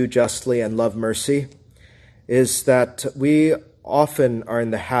 in do justly and love mercy, is that we often are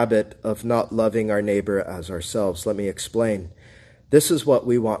in the habit of not loving our neighbor as ourselves. Let me explain. This is what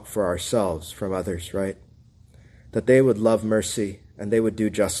we want for ourselves from others, right? That they would love mercy and they would do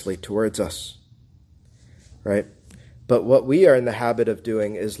justly towards us, right? But what we are in the habit of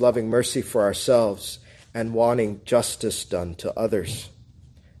doing is loving mercy for ourselves and wanting justice done to others,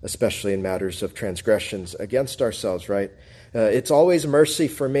 especially in matters of transgressions against ourselves, right? It's always mercy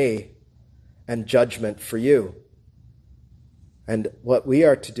for me and judgment for you. And what we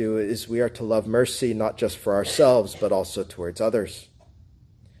are to do is we are to love mercy not just for ourselves, but also towards others.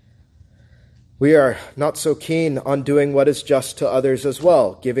 We are not so keen on doing what is just to others as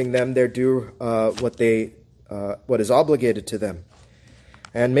well, giving them their due, what is obligated to them.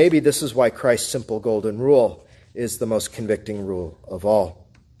 And maybe this is why Christ's simple golden rule is the most convicting rule of all.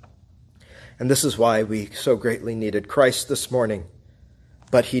 And this is why we so greatly needed Christ this morning.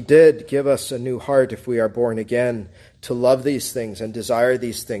 But he did give us a new heart if we are born again to love these things and desire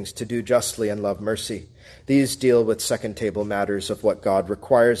these things, to do justly and love mercy. These deal with second table matters of what God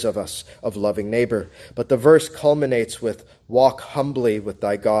requires of us, of loving neighbor. But the verse culminates with walk humbly with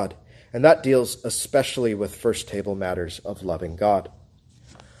thy God. And that deals especially with first table matters of loving God.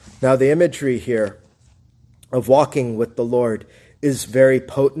 Now the imagery here of walking with the Lord is very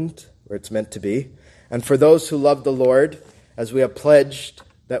potent, where it's meant to be. And for those who love the Lord, as we have pledged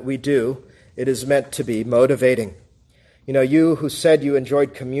that we do, it is meant to be motivating. You who said you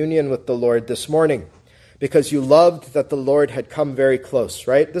enjoyed communion with the Lord this morning, because you loved that the Lord had come very close,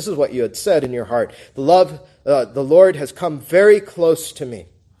 right? This is what you had said in your heart. The Lord has come very close to me.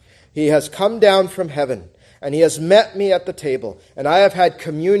 He has come down from heaven, and he has met me at the table, and I have had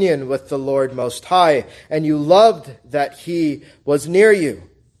communion with the Lord Most High, and you loved that he was near you.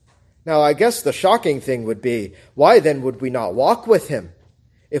 Now, I guess the shocking thing would be, why then would we not walk with him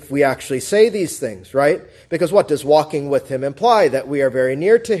if we actually say these things, right? Because what does walking with him imply? That we are very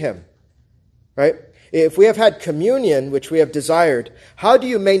near to him, right? If we have had communion, which we have desired, how do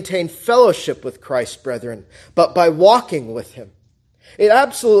you maintain fellowship with Christ, brethren? But by walking with him. It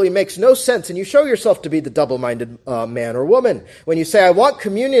absolutely makes no sense, and you show yourself to be the double-minded man or woman when you say, I want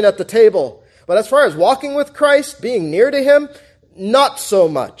communion at the table, but as far as walking with Christ, being near to him, not so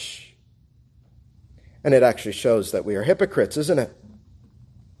much. And it actually shows that we are hypocrites, isn't it?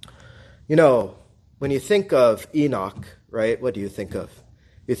 You know, when you think of Enoch, right, what do you think of?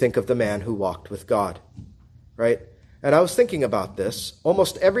 You think of the man who walked with God, right? And I was thinking about this.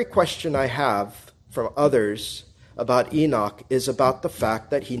 Almost every question I have from others about Enoch is about the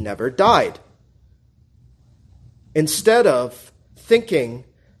fact that he never died. Instead of thinking,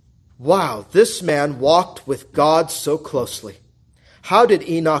 wow, this man walked with God so closely. How did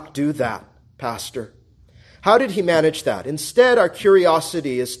Enoch do that, Pastor? How did he manage that? Instead, our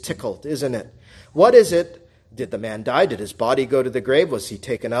curiosity is tickled, isn't it? What is it? Did the man die? Did his body go to the grave? Was he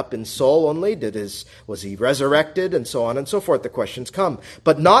taken up in soul only? Was he resurrected? And so on and so forth. The questions come.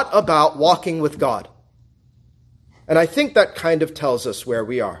 But not about walking with God. And I think that kind of tells us where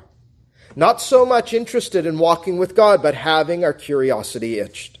we are. Not so much interested in walking with God, but having our curiosity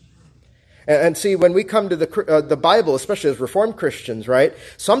itched. And see, when we come to the Bible, especially as Reformed Christians, right,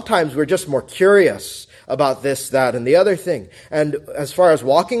 sometimes we're just more curious about this, that, and the other thing. And as far as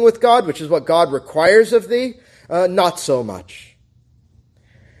walking with God, which is what God requires of thee, not so much.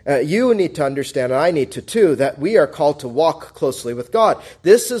 You need to understand, and I need to too, that we are called to walk closely with God.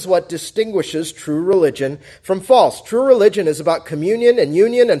 This is what distinguishes true religion from false. True religion is about communion and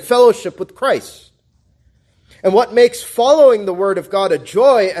union and fellowship with Christ. And what makes following the Word of God a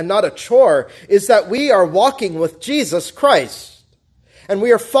joy and not a chore is that we are walking with Jesus Christ. And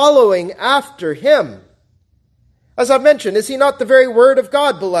we are following after him. As I've mentioned, is he not the very Word of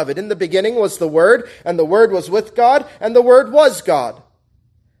God, beloved? In the beginning was the Word, and the Word was with God, and the Word was God.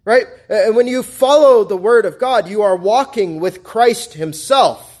 Right? And when you follow the Word of God, you are walking with Christ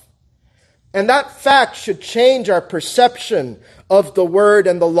himself. And that fact should change our perception of the Word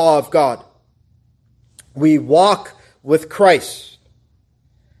and the law of God. We walk with Christ.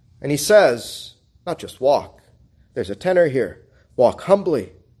 And he says, not just walk. There's a tenor here. Walk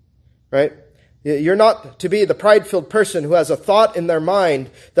humbly. Right? You're not to be the pride-filled person who has a thought in their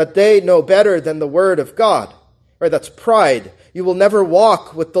mind that they know better than the Word of God. Right? That's pride. You will never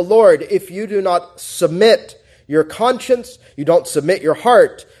walk with the Lord if you do not submit your conscience, you don't submit your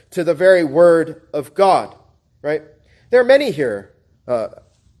heart to the very Word of God. Right? There are many here,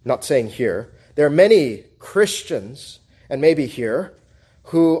 not saying here, there are many Christians, and maybe here,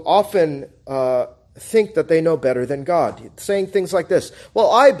 who often think that they know better than God, saying things like this.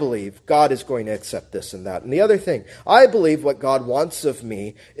 Well, I believe God is going to accept this and that. And the other thing, I believe what God wants of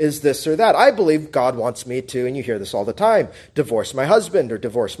me is this or that. I believe God wants me to, and you hear this all the time, divorce my husband or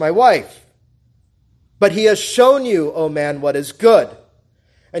divorce my wife. But he has shown you, O man, what is good.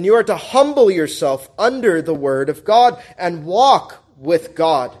 And you are to humble yourself under the Word of God and walk with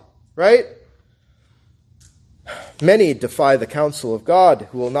God, right? Many defy the counsel of God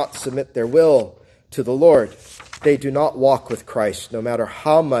who will not submit their will to the Lord. They do not walk with Christ, no matter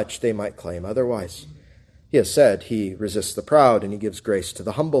how much they might claim otherwise. He has said he resists the proud and he gives grace to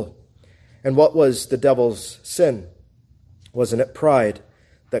the humble. And what was the devil's sin? Wasn't it pride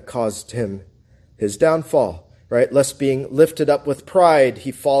that caused him his downfall? Right? Lest being lifted up with pride,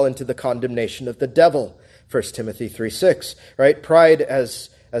 he fall into the condemnation of the devil. 1 Timothy 3:6. Right? Pride, as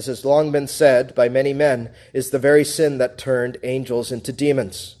has long been said by many men, is the very sin that turned angels into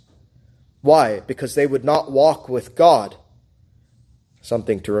demons. Why? Because they would not walk with God.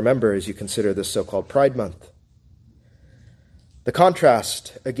 Something to remember as you consider this so-called Pride Month. The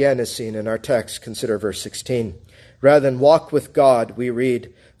contrast, again, is seen in our text. Consider verse 16. Rather than walk with God, we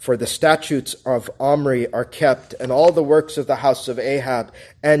read, for the statutes of Omri are kept, and all the works of the house of Ahab,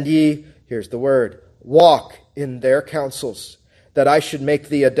 and ye, here's the word, walk in their counsels, that I should make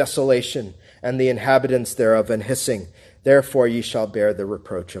thee a desolation, and the inhabitants thereof an hissing. Therefore ye shall bear the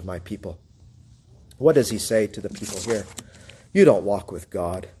reproach of my people. What does he say to the people here? You don't walk with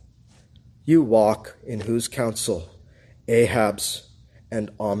God. You walk in whose counsel? Ahab's and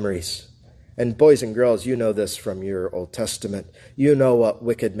Omri's. And boys and girls, you know this from your Old Testament. You know what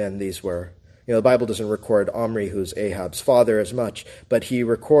wicked men these were. The Bible doesn't record Omri, who's Ahab's father, as much, but he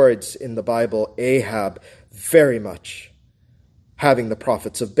records in the Bible Ahab very much having the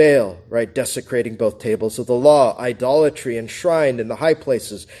prophets of Baal, right? Desecrating both tables of the law, idolatry enshrined in the high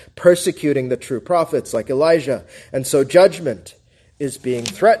places, persecuting the true prophets like Elijah. And so judgment is being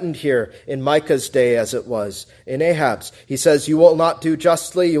threatened here in Micah's day as it was in Ahab's. He says, you will not do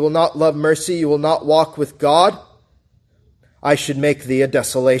justly, you will not love mercy, you will not walk with God. I should make thee a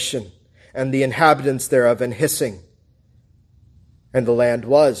desolation, and the inhabitants thereof an hissing. And the land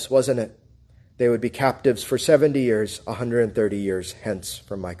wasn't it? They would be captives for 70 years, 130 years hence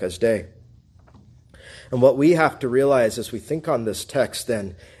from Micah's day. And what we have to realize as we think on this text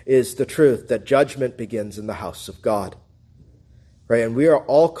then is the truth that judgment begins in the house of God. Right? And we are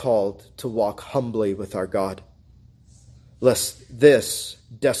all called to walk humbly with our God, lest this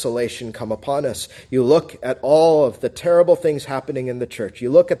desolation come upon us. You look at all of the terrible things happening in the church. You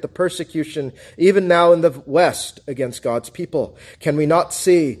look at the persecution, even now in the West, against God's people. Can we not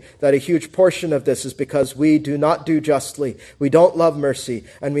see that a huge portion of this is because we do not do justly, we don't love mercy,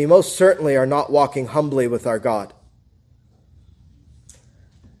 and we most certainly are not walking humbly with our God?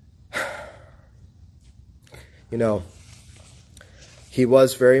 He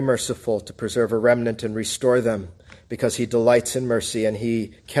was very merciful to preserve a remnant and restore them, because he delights in mercy and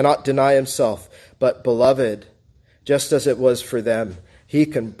he cannot deny himself. But beloved, just as it was for them, he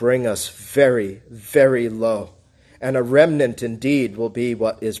can bring us very, very low. And a remnant indeed will be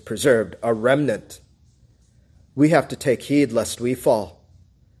what is preserved, a remnant. We have to take heed lest we fall.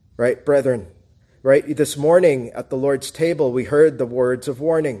 Right, brethren? Right, this morning at the Lord's table, we heard the words of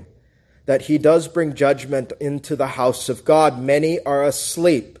warning that he does bring judgment into the house of God. Many are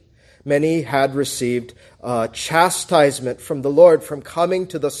asleep. Many had received chastisement from the Lord from coming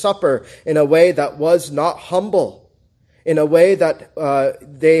to the supper in a way that was not humble, in a way that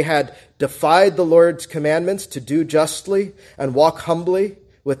they had defied the Lord's commandments to do justly and walk humbly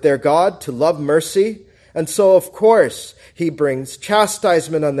with their God, to love mercy. And so, of course, he brings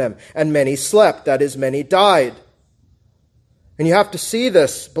chastisement on them. And many slept, that is, many died. And you have to see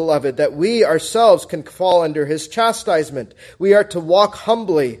this, beloved, that we ourselves can fall under his chastisement. We are to walk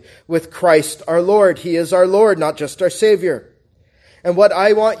humbly with Christ our Lord. He is our Lord, not just our Savior. And what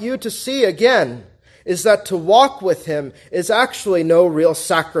I want you to see again is that to walk with him is actually no real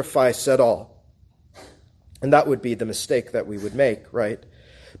sacrifice at all. And that would be the mistake that we would make, right?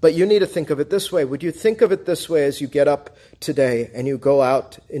 But you need to think of it this way. Would you think of it this way as you get up today and you go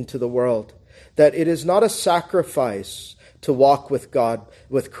out into the world? That it is not a sacrifice to walk with God,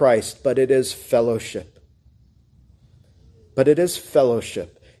 with Christ, but it is fellowship. But it is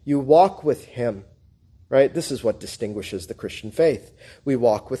fellowship. You walk with him, right? This is what distinguishes the Christian faith. We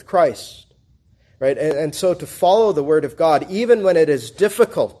walk with Christ, right? And so to follow the word of God, even when it is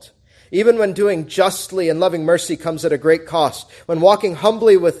difficult, even when doing justly and loving mercy comes at a great cost, when walking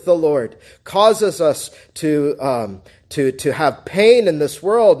humbly with the Lord causes us to have pain in this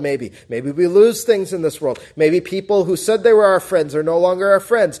world, maybe we lose things in this world. Maybe people who said they were our friends are no longer our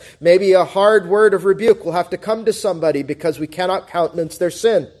friends. Maybe a hard word of rebuke will have to come to somebody because we cannot countenance their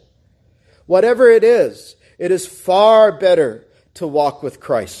sin. Whatever it is far better to walk with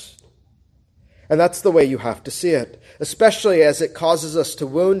Christ. And that's the way you have to see it, especially as it causes us to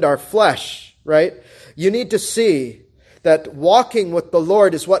wound our flesh, right? You need to see that walking with the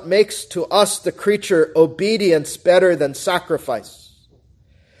Lord is what makes to us, the creature, obedience better than sacrifice.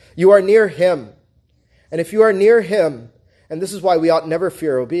 You are near him. And if you are near him, and this is why we ought never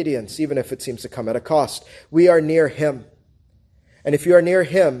fear obedience, even if it seems to come at a cost, we are near him. And if you are near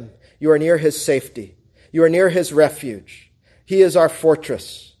him, you are near his safety. You are near his refuge. He is our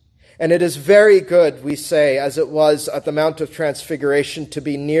fortress. And it is very good, we say, as it was at the Mount of Transfiguration, to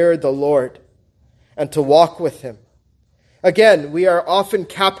be near the Lord and to walk with him. Again, we are often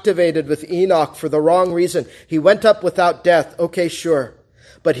captivated with Enoch for the wrong reason. He went up without death. Okay, sure.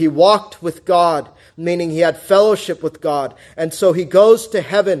 But he walked with God, meaning he had fellowship with God. And so he goes to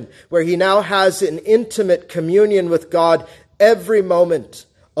heaven, where he now has an intimate communion with God every moment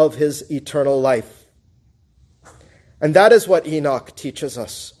of his eternal life. And that is what Enoch teaches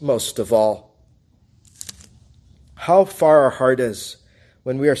us most of all. How far our heart is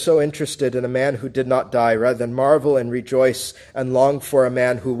when we are so interested in a man who did not die, rather than marvel and rejoice and long for a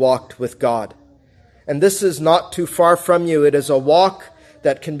man who walked with God. And this is not too far from you. It is a walk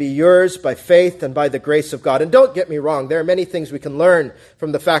that can be yours by faith and by the grace of God. And don't get me wrong, there are many things we can learn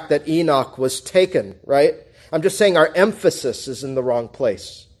from the fact that Enoch was taken, right? I'm just saying our emphasis is in the wrong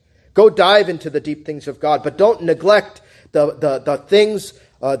place. Go dive into the deep things of God, but don't neglect the things,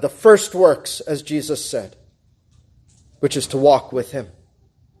 the first works, as Jesus said, which is to walk with him.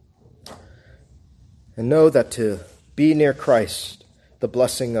 And know that to be near Christ, the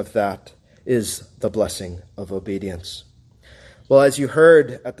blessing of that is the blessing of obedience. Well, as you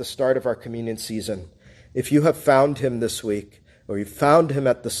heard at the start of our communion season, if you have found him this week, or you found him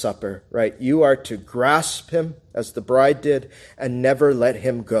at the supper, right, you are to grasp him as the bride did and never let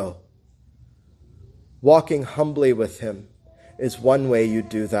him go. Walking humbly with him is one way you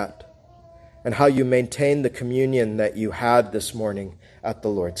do that, and how you maintain the communion that you had this morning at the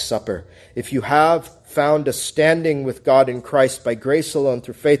Lord's Supper. If you have found a standing with God in Christ by grace alone,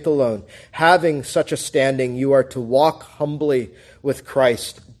 through faith alone, having such a standing, you are to walk humbly with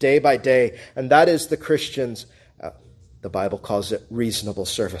Christ day by day. And that is the Christian's, the Bible calls it reasonable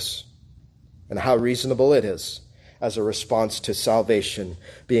service. And how reasonable it is as a response to salvation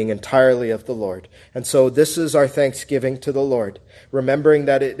being entirely of the Lord. And so this is our thanksgiving to the Lord, remembering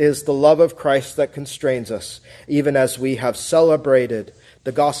that it is the love of Christ that constrains us, even as we have celebrated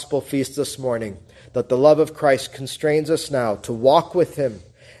the gospel feast this morning, that the love of Christ constrains us now to walk with him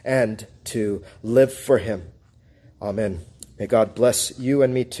and to live for him. Amen. May God bless you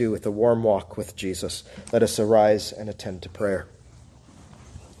and me too with a warm walk with Jesus. Let us arise and attend to prayer.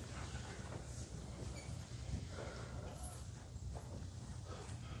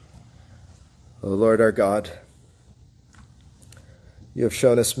 O Lord our God, you have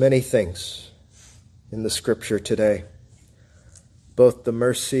shown us many things in the Scripture today, both the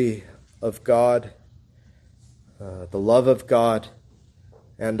mercy of God, the love of God,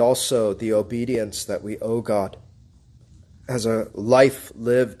 and also the obedience that we owe God as a life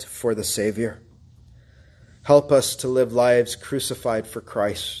lived for the Savior. Help us to live lives crucified for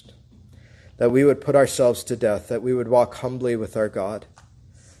Christ, that we would put ourselves to death, that we would walk humbly with our God.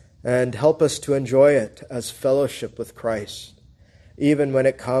 And help us to enjoy it as fellowship with Christ. Even when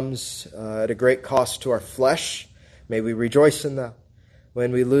it comes at a great cost to our flesh, may we rejoice in that.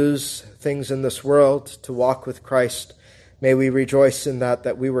 When we lose things in this world to walk with Christ, may we rejoice in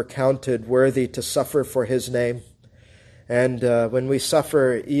that we were counted worthy to suffer for his name. And when we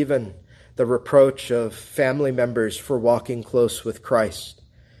suffer even the reproach of family members for walking close with Christ,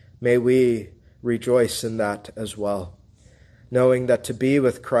 may we rejoice in that as well, knowing that to be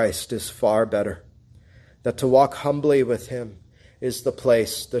with Christ is far better, that to walk humbly with him is the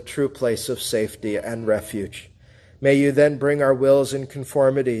place, the true place of safety and refuge. May you then bring our wills in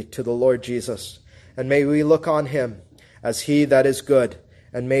conformity to the Lord Jesus, and may we look on him as he that is good,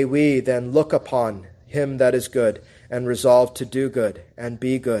 and may we then look upon him that is good and resolve to do good and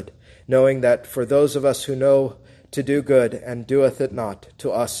be good, knowing that for those of us who know to do good and doeth it not,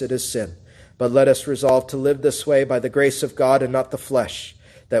 to us it is sin. But let us resolve to live this way by the grace of God and not the flesh,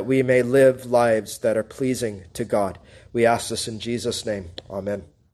 that we may live lives that are pleasing to God. We ask this in Jesus' name. Amen.